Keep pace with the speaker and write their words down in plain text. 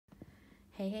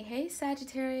Hey,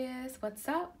 Sagittarius. What's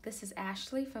up? This is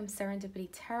Ashley from Serendipity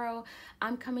Tarot.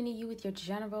 I'm coming to you with your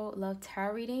general love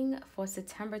tarot reading for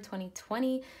September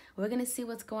 2020. We're going to see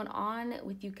what's going on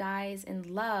with you guys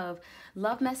in love.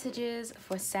 Love messages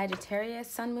for Sagittarius,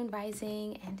 Sun, Moon,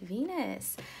 Rising, and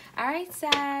Venus. All right,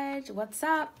 Sag, what's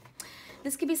up?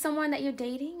 This could be someone that you're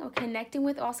dating or connecting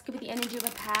with. Also could be the energy of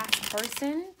a past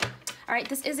person. All right,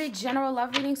 this is a general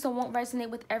love reading, so it won't resonate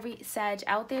with every Sag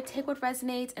out there. Take what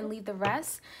resonates and leave the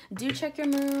rest. Do check your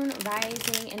moon,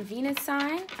 rising, and Venus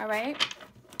sign, all right?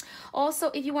 Also,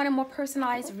 if you want a more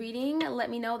personalized reading, let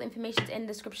me know. The information is in the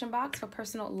description box for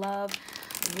personal love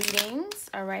readings,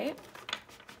 all right?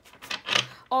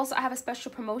 Also, I have a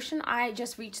special promotion. I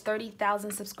just reached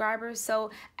 30,000 subscribers.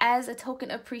 So as a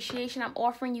token of appreciation, I'm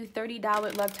offering you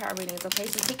 $30 love tarot readings, okay?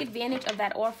 So take advantage of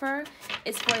that offer.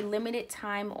 It's for a limited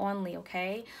time only,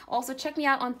 okay? Also, check me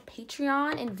out on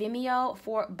Patreon and Vimeo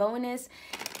for bonus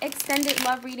extended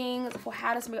love readings for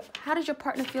how does your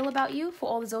partner feel about you for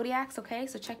all the zodiacs, okay?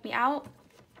 So check me out.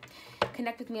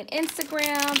 Connect with me on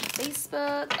Instagram,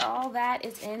 Facebook, all that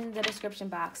is in the description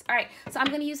box. All right, so I'm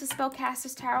going to use the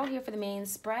Spellcaster's Tarot here for the main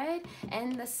spread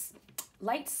and the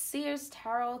Light Seer's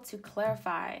Tarot to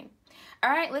clarify.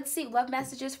 All right, let's see. Love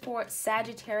messages for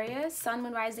Sagittarius, Sun,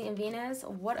 Moon, Rising, and Venus.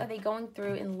 What are they going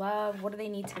through in love? What do they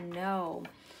need to know?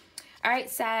 All right,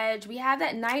 Sag, we have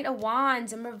that Knight of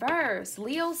Wands in reverse.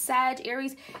 Leo, Sag,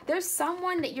 Aries, there's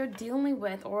someone that you're dealing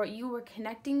with or you were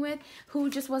connecting with who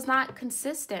just was not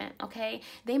consistent, okay?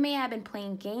 They may have been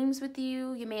playing games with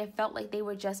you. You may have felt like they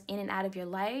were just in and out of your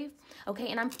life, okay?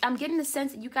 And I'm getting the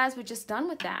sense that you guys were just done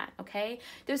with that, okay?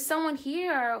 There's someone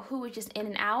here who was just in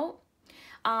and out.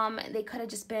 They could have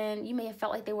just been, you may have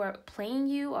felt like they were playing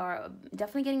you or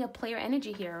definitely getting a player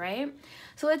energy here, right?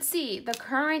 So let's see, the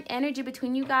current energy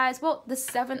between you guys, well, the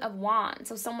Seven of Wands.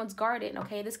 So someone's guarded,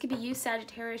 okay? This could be you,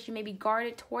 Sagittarius. You may be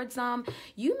guarded towards them.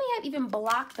 You may have even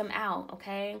blocked them out,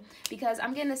 okay? Because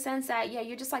I'm getting the sense that, yeah,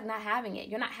 you're just like not having it.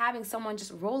 You're not having someone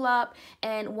just roll up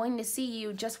and wanting to see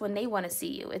you just when they want to see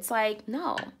you. It's like,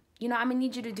 no. You know, I'm going to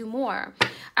need you to do more.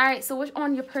 All right, so what's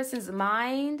on your person's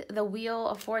mind? The Wheel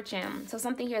of Fortune. So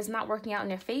something here is not working out in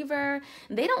their favor.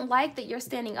 They don't like that you're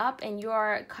standing up and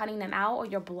you're cutting them out or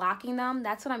you're blocking them.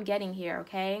 That's what I'm getting here,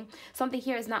 okay? Something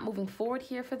here is not moving forward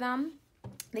here for them.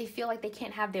 They feel like they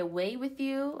can't have their way with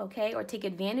you, okay, or take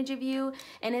advantage of you.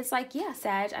 And it's like, yeah,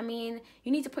 Sag, I mean,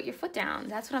 you need to put your foot down.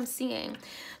 That's what I'm seeing.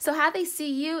 So how they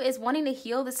see you is wanting to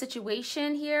heal the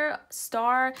situation here.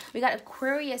 Star, we got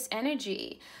Aquarius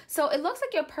energy. So it looks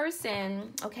like your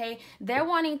person, okay, they're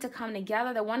wanting to come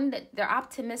together. They're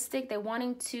optimistic. They're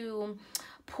wanting to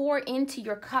pour into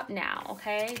your cup now,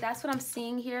 okay? That's what I'm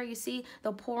seeing here. You see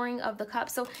the pouring of the cup.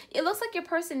 So it looks like your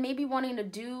person may be wanting to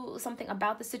do something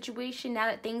about the situation now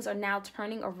that things are now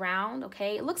turning around,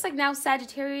 okay? It looks like now,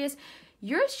 Sagittarius,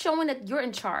 you're showing that you're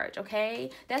in charge, okay?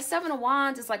 That Seven of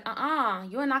Wands is like,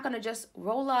 you're not going to just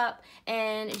roll up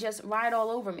and just ride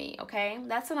all over me, okay?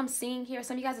 That's what I'm seeing here.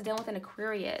 Some of you guys are dealing with an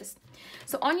Aquarius.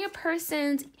 So in your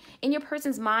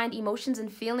person's mind, emotions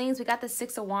and feelings, we got the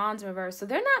Six of Wands reversed. So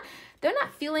they're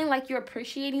not feeling like you're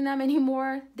appreciating them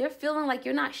anymore. They're feeling like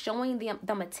you're not showing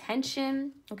them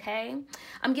attention, okay?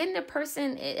 I'm getting the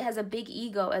person, it has a big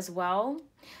ego as well.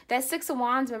 That Six of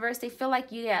Wands reverse, they feel like,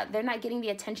 yeah, they're not getting the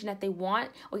attention that they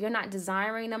want, or you're not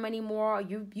desiring them anymore, or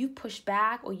you pushed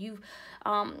back, or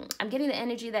I'm getting the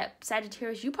energy that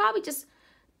Sagittarius, you probably just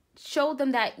showed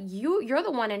them that you're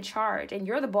the one in charge and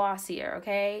you're the boss here,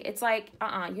 okay? It's like,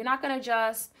 you're not going to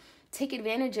just take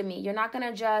advantage of me. You're not going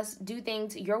to just do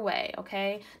things your way,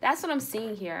 okay? That's what I'm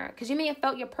seeing here. Because you may have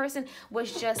felt your person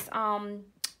was just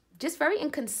very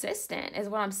inconsistent is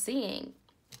what I'm seeing.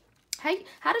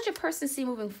 How did your person see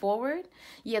moving forward?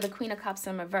 Yeah, the Queen of Cups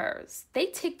in reverse. They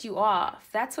ticked you off.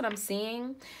 That's what I'm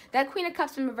seeing. That Queen of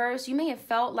Cups in reverse, you may have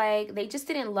felt like they just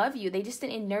didn't love you. They just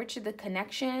didn't nurture the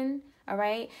connection. All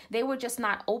right, they were just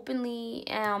not openly,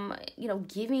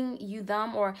 giving you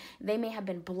them, or they may have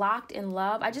been blocked in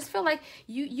love. I just feel like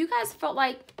you guys felt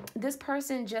like this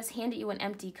person just handed you an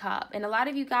empty cup, and a lot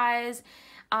of you guys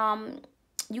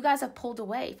have pulled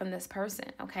away from this person.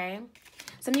 Okay.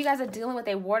 Some of you guys are dealing with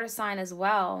a water sign as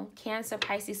well. Cancer,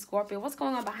 Pisces, Scorpio. What's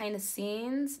going on behind the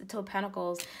scenes? The Two of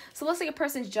Pentacles. So it looks like a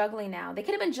person's juggling now. They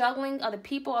could have been juggling other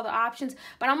people, other options,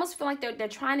 but I almost feel like they're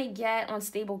trying to get on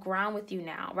stable ground with you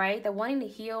now, right? They're wanting to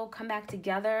heal, come back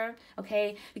together,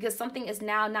 okay? Because something is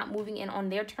now not moving in on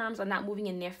their terms or not moving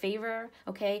in their favor,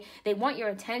 okay? They want your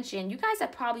attention. You guys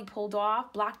have probably pulled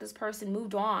off, blocked this person,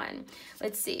 moved on.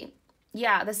 Let's see.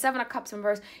 Yeah, the Seven of Cups in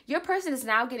reverse. Your person is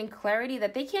now getting clarity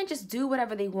that they can't just do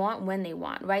whatever they want when they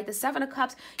want, right? The Seven of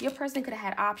Cups, your person could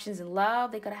have had options in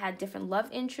love. They could have had different love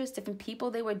interests, different people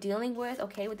they were dealing with,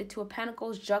 okay? With the Two of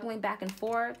Pentacles, juggling back and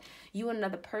forth. You and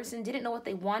another person didn't know what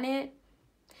they wanted.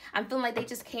 I'm feeling like they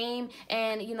just came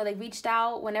and, you know, they reached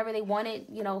out whenever they wanted,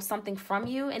 you know, something from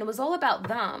you. And it was all about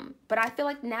them. But I feel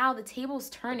like now the table's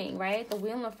turning, right? The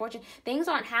wheel of fortune. Things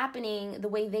aren't happening the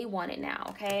way they want it now,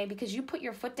 okay? Because you put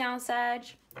your foot down, Sag.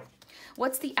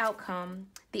 What's the outcome?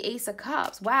 The Ace of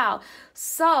Cups. Wow.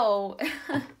 So,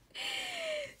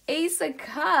 Ace of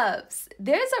Cups.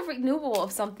 There's a renewal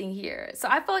of something here. So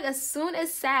I feel like as soon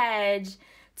as Sag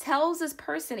tells this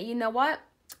person, you know what?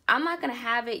 I'm not going to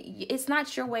have it. It's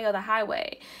not your way or the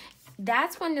highway.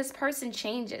 That's when this person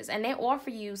changes and they offer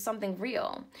you something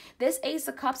real. This Ace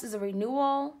of Cups is a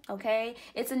renewal, okay?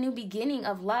 It's a new beginning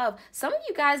of love. Some of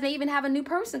you guys may even have a new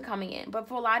person coming in. But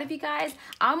for a lot of you guys,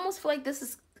 I almost feel like this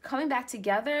is coming back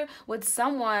together with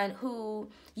someone who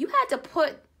you had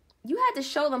to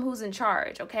show them who's in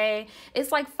charge, okay?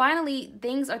 It's like finally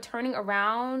things are turning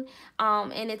around,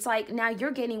 and it's like now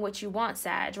you're getting what you want,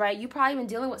 Sag, right? You probably been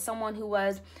dealing with someone who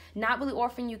was not really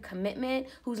offering you commitment,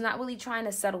 who's not really trying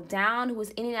to settle down, who was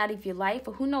in and out of your life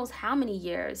for who knows how many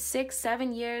years, 6,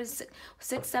 7 years,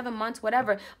 6, 7 months,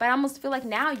 whatever. But I almost feel like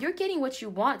now you're getting what you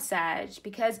want, Sag,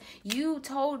 because you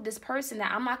told this person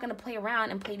that I'm not going to play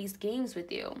around and play these games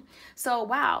with you. So,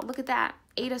 wow, look at that.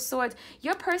 8 of Swords.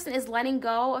 Your person is letting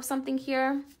go of something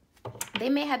here. They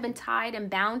may have been tied and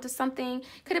bound to something.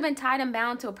 Could have been tied and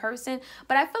bound to a person.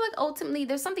 But I feel like ultimately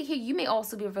there's something here you may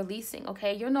also be releasing,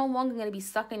 okay? You're no longer going to be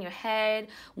stuck in your head,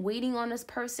 waiting on this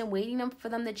person, waiting for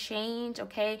them to change,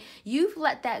 okay? You've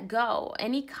let that go.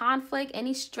 Any conflict,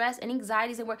 any stress, any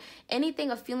anxieties,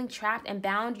 anything of feeling trapped and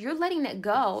bound, you're letting that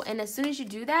go. And as soon as you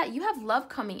do that, you have love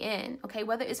coming in, okay?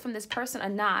 Whether it's from this person or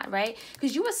not, right?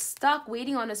 Because you were stuck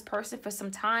waiting on this person for some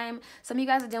time. Some of you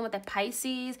guys are dealing with the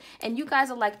Pisces, and you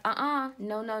guys are like,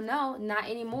 no, not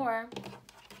anymore.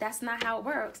 That's not how it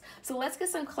works. So let's get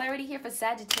some clarity here for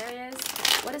Sagittarius.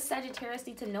 What does Sagittarius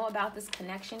need to know about this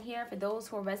connection here? For those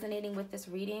who are resonating with this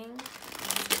reading,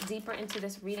 let's get deeper into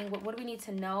this reading. What do we need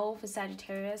to know for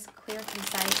Sagittarius? Clear,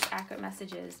 concise, accurate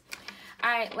messages.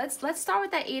 All right, let's start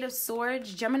with that 8 of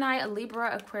Swords. Gemini, a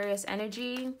Libra, Aquarius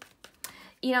energy.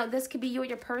 You know, this could be you or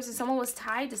your person. Someone was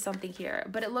tied to something here,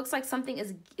 but it looks like something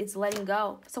is letting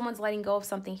go. Someone's letting go of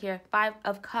something here. 5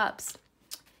 of Cups.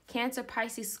 Cancer,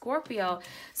 Pisces, Scorpio.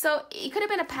 So it could have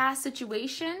been a past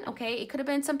situation, okay? It could have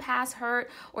been some past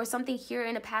hurt or something here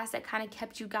in the past that kind of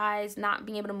kept you guys not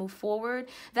being able to move forward.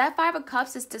 That 5 of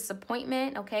Cups is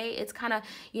disappointment, okay? It's kind of,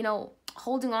 you know,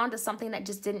 holding on to something that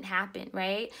just didn't happen,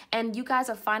 right? And you guys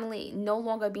are finally no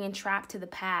longer being trapped to the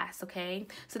past, okay?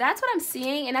 So that's what I'm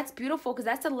seeing, and that's beautiful because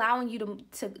that's allowing you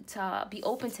to be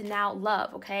open to now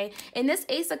love, okay? And this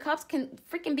Ace of Cups can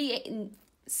freaking be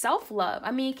self-love.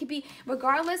 I mean, it could be,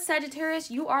 regardless,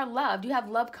 Sagittarius, you are loved. You have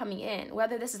love coming in,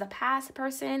 whether this is a past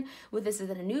person, whether this is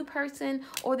a new person,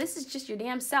 or this is just your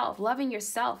damn self, loving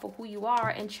yourself for who you are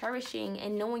and cherishing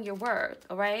and knowing your worth.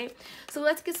 All right, so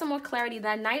let's get some more clarity.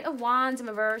 That Knight of Wands in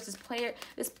reverse, this player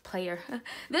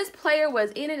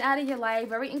was in and out of your life,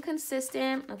 very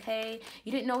inconsistent, okay?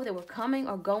 You didn't know if they were coming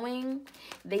or going.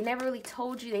 They never really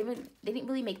told you. They didn't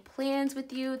really make plans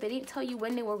with you. They didn't tell you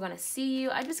when they were going to see you.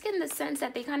 I'm just getting the sense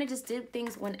that they kind of just did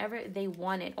things whenever they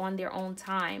wanted on their own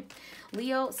time.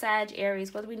 Leo, Sag,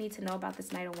 Aries, what do we need to know about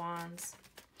this Knight of Wands?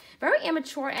 Very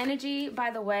immature energy, by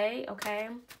the way, okay?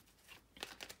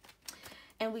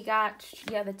 And we got,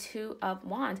 yeah, the 2 of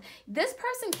Wands. This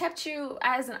person kept you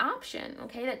as an option,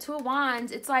 okay? That 2 of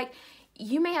Wands, it's like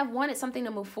you may have wanted something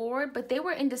to move forward, but they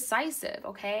were indecisive,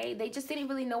 okay? They just didn't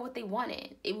really know what they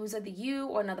wanted. It was either you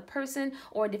or another person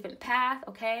or a different path,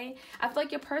 okay? I feel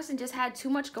like your person just had too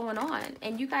much going on,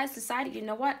 and you guys decided, you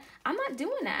know what? I'm not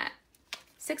doing that.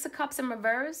 6 of Cups in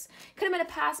reverse. Could have been a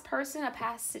past person, a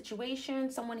past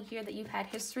situation, someone here that you've had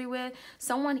history with,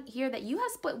 someone here that you have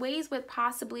split ways with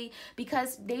possibly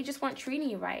because they just weren't treating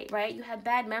you right, right? You had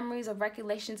bad memories or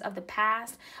recollections of the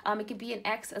past. It could be an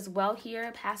ex as well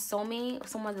here, past soulmate,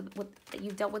 someone that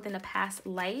you've dealt with in a past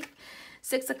life.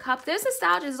 6 of Cups. This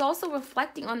nostalgia is also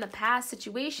reflecting on the past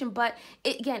situation, but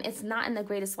again, it's not in the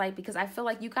greatest light because I feel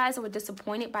like you guys were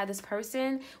disappointed by this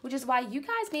person, which is why you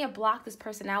guys may have blocked this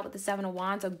person out with the 7 of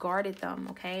Wands or guarded them,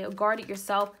 okay? Or guarded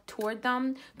yourself toward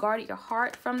them, guarded your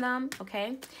heart from them,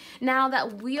 okay? Now,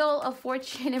 that Wheel of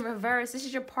Fortune in reverse, this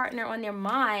is your partner on their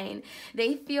mind.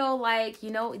 They feel like, you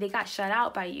know, they got shut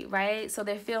out by you, right? So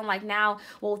they're feeling like now,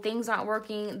 well, things aren't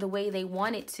working the way they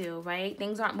want it to, right?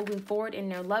 Things aren't moving forward in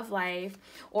their love life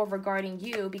or regarding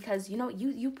you because, you know,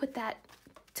 you put that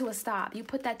to a stop. You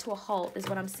put that to a halt is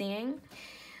what I'm seeing.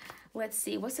 Let's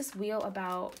see. What's this wheel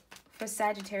about for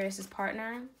Sagittarius'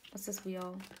 partner? What's this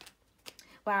wheel?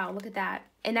 Wow, look at that.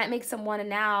 And that makes them want to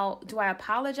now, do I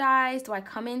apologize? Do I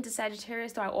come into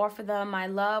Sagittarius? Do I offer them my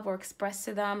love or express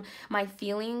to them my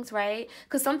feelings, right?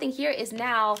 Because something here is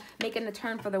now making a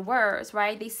turn for the worse,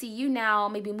 right? They see you now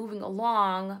maybe moving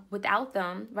along without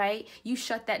them, right? You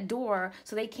shut that door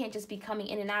so they can't just be coming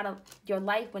in and out of your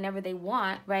life whenever they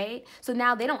want, right? So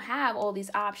now they don't have all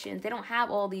these options. They don't have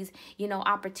all these, you know,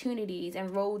 opportunities and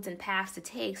roads and paths to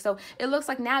take. So it looks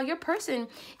like now your person,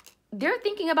 they're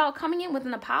thinking about coming in with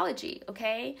an apology,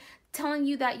 okay? Telling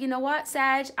you that, you know what,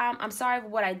 Sag, I'm sorry for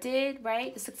what I did,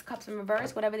 right? The Six of Cups in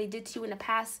reverse, whatever they did to you in the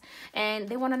past, and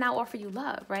they want to now offer you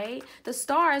love, right? The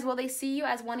stars, well, they see you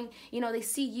as wanting, you know, they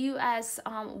see you as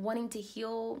wanting to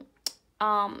heal,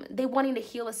 they wanting to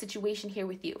heal a situation here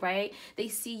with you, right? They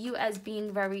see you as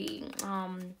being very,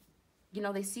 you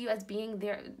know, they see you as being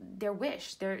their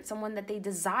wish. They're someone that they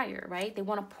desire, right? They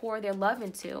want to pour their love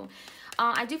into.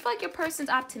 I do feel like your person's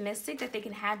optimistic that they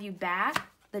can have you back.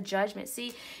 The Judgment.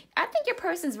 See, I think your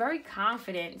person's very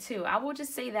confident too. I will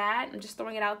just say that. I'm just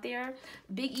throwing it out there.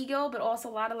 Big ego, but also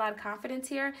a lot of confidence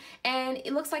here. And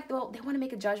it looks like, well, they want to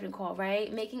make a judgment call,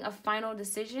 right? Making a final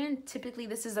decision. Typically,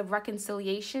 this is a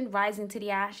reconciliation, rising to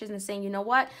the ashes and saying, you know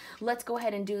what? Let's go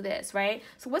ahead and do this, right?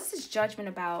 So what's this judgment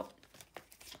about?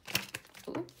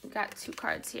 Ooh, we got two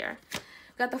cards here.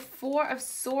 We got the Four of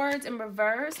Swords in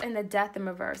reverse and the Death in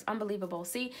reverse. Unbelievable.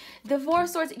 See, the Four of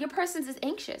Swords, your person is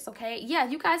anxious, okay? Yeah,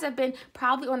 you guys have been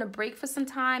probably on a break for some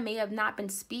time, may have not been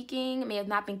speaking, may have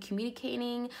not been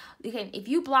communicating. Okay, if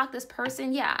you block this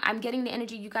person, yeah, I'm getting the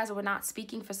energy you guys were not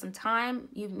speaking for some time.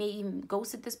 You may even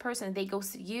ghosted this person and they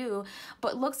ghosted you.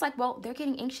 But it looks like, well, they're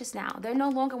getting anxious now. They're no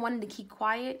longer wanting to keep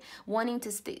quiet, wanting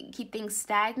to keep things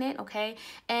stagnant, okay?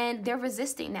 And they're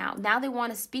resisting now. Now they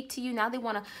want to speak to you. Now they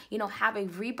want to, you know, have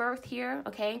a rebirth here,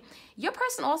 okay? Your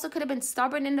person also could have been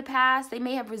stubborn in the past. They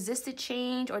may have resisted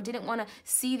change or didn't want to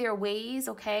see their ways,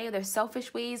 okay? Their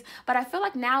selfish ways. But I feel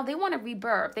like now they want to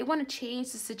rebirth. They want to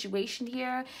change the situation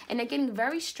here. And they're getting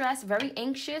very stressed, very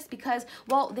anxious because,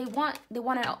 well, they want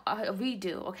a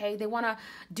redo, okay? They want to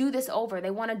do this over.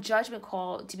 They want a judgment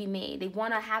call to be made. They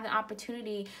want to have an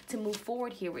opportunity to move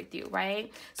forward here with you,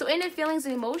 right? So in their feelings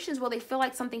and emotions, well, they feel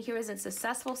like something here isn't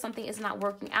successful. Something is not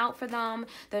working out for them.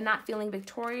 They're not feeling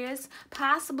victorious,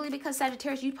 possibly because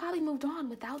Sagittarius, you probably moved on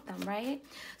without them, right?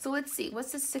 So let's see,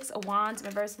 what's the Six of Wands in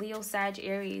reverse? Leo, Sag,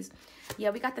 Aries.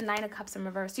 Yeah, we got the Nine of Cups in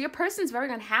reverse. So your person's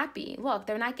very unhappy. Look,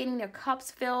 they're not getting their cups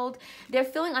filled. They're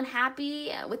feeling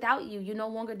unhappy without you. You no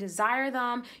longer desire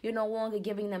them. You're no longer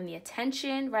giving them the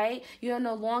attention, right? You're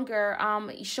no longer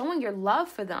showing your love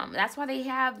for them. That's why they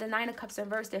have the Nine of Cups in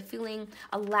reverse. They're feeling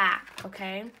a lack,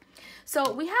 okay?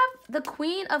 So we have the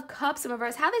Queen of Cups in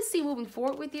reverse. How they see moving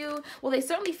forward with you? Well, they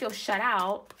certainly feel shut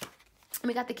out. And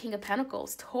we got the King of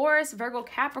Pentacles, Taurus, Virgo,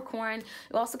 Capricorn.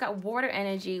 We also got water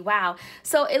energy. Wow.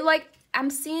 So it like, I'm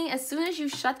seeing as soon as you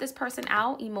shut this person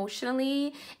out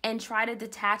emotionally and try to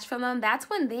detach from them, that's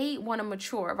when they want to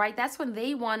mature, right? That's when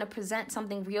they want to present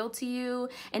something real to you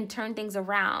and turn things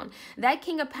around. That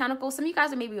King of Pentacles, some of you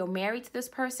guys are maybe married to this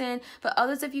person, but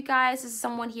others of you guys, this is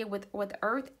someone here with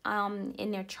Earth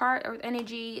in their chart, Earth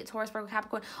energy, Taurus, Virgo,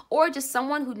 Capricorn, or just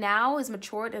someone who now is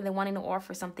matured and they're wanting to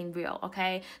offer something real,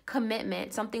 okay?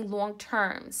 Commitment, something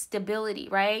long-term, stability,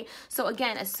 right? So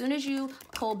again, as soon as you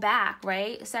pull back,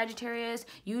 right, Sagittarius,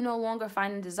 you no longer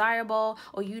find them desirable,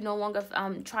 or you no longer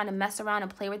trying to mess around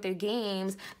and play with their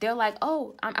games. They're like,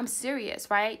 oh, I'm serious,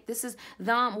 right? This is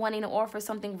them wanting to offer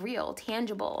something real,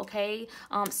 tangible, okay,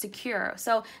 secure.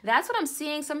 So that's what I'm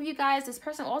seeing. Some of you guys, this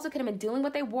person also could have been dealing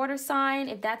with a water sign.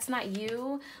 If that's not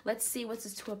you, let's see what's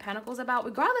this Two of Pentacles about.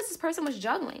 Regardless, this person was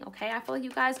juggling, okay? I feel like you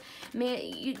guys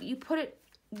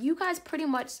you guys pretty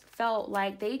much felt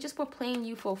like they just were playing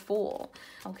you for a fool,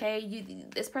 okay?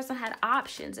 This person had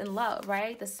options in love,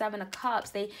 right? The Seven of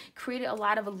Cups. They created a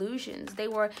lot of illusions. They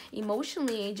were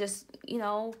emotionally just, you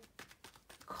know,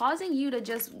 causing you to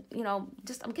just, you know,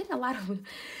 I'm getting a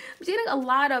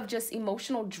lot of just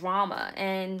emotional drama,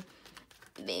 and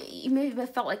you may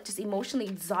have felt like just emotionally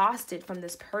exhausted from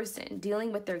this person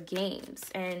dealing with their games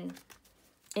and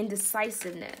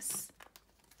indecisiveness.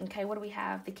 Okay, what do we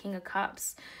have? The King of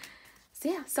Cups. So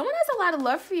yeah, someone has a lot of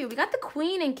love for you. We got the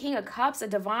Queen and King of Cups, a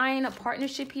divine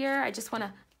partnership here. I just want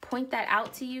to point that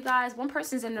out to you guys. One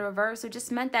person's in the reverse, so it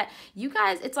just meant that you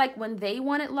guys, it's like when they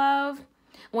wanted love,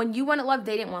 When you wanted love,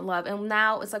 they didn't want love. And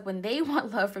now it's like when they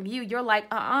want love from you, you're like,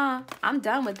 I'm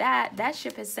done with that. That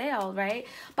ship has sailed, right?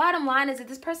 Bottom line is that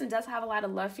this person does have a lot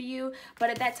of love for you, but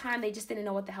at that time, they just didn't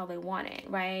know what the hell they wanted,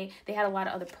 right? They had a lot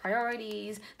of other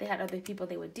priorities. They had other people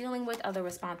they were dealing with, other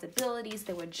responsibilities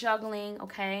they were juggling,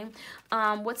 okay?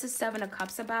 What's the Seven of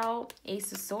Cups about?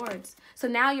 Ace of Swords. So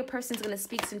now your person's going to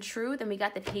speak some truth, and we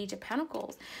got the Page of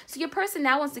Pentacles. So your person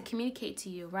now wants to communicate to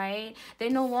you, right? They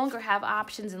no longer have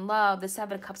options in love, the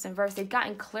Seven of Cups in reverse. They've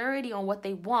gotten clarity on what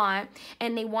they want,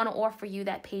 and they want to offer you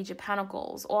that Page of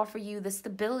Pentacles, offer you the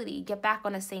stability, get back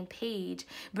on the same page,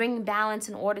 bring balance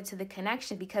and order to the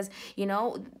connection because, you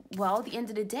know, well, at the end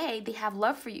of the day, they have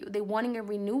love for you. They're wanting a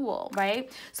renewal,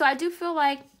 right? So I do feel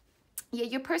like, yeah,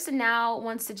 your person now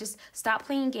wants to just stop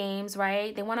playing games,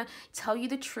 right? They want to tell you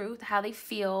the truth, how they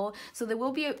feel. So there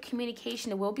will be a communication.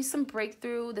 There will be some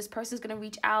breakthrough. This person's going to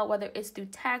reach out, whether it's through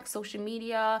text, social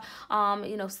media,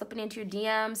 you know, slipping into your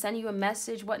DM, sending you a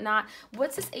message, whatnot.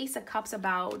 What's this Ace of Cups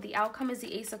about? The outcome is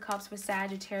the Ace of Cups for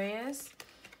Sagittarius.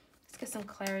 Let's get some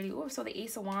clarity. Oh, so the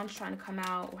Ace of Wands trying to come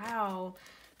out. Wow.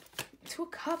 Two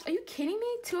of Cups. Are you kidding me?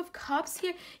 Two of Cups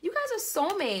here. You guys are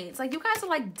soulmates. Like, you guys are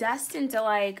like destined to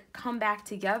like come back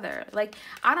together. Like,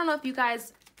 I don't know if you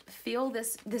guys feel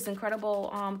this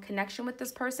incredible connection with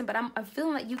this person, but I'm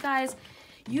feeling like you guys,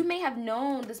 you may have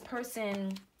known this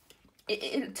person.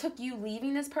 It took you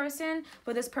leaving this person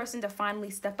for this person to finally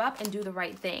step up and do the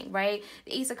right thing, right?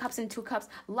 The Ace of Cups and Two of Cups,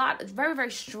 very,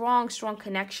 very strong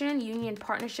connection, union,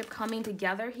 partnership coming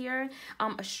together here,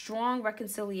 a strong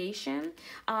reconciliation.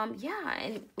 Yeah,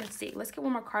 and let's see. Let's get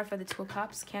one more card for the Two of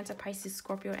Cups, Cancer, Pisces,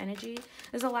 Scorpio energy.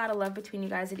 There's a lot of love between you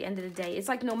guys at the end of the day. It's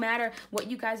like no matter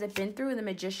what you guys have been through, the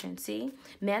Magician, see?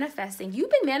 Manifesting.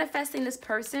 You've been manifesting this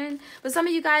person, but some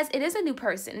of you guys, it is a new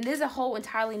person. It is a whole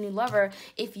entirely new lover.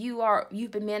 If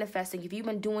you've been manifesting, if you've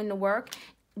been doing the work,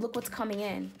 look what's coming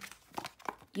in.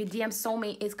 Your DM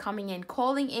soulmate is coming in,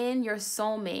 calling in your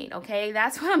soulmate, okay?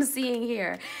 That's what I'm seeing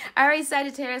here. All right,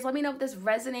 Sagittarius, let me know if this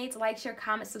resonates. Like, share,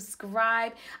 comment,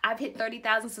 subscribe. I've hit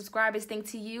 30,000 subscribers,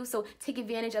 thanks to you. So take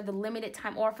advantage of the limited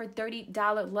time offer,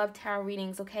 $30 Love Tarot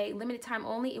readings, okay? Limited time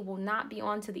only. It will not be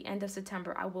on to the end of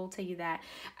September. I will tell you that.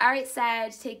 All right,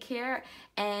 Sag, take care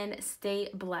and stay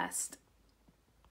blessed.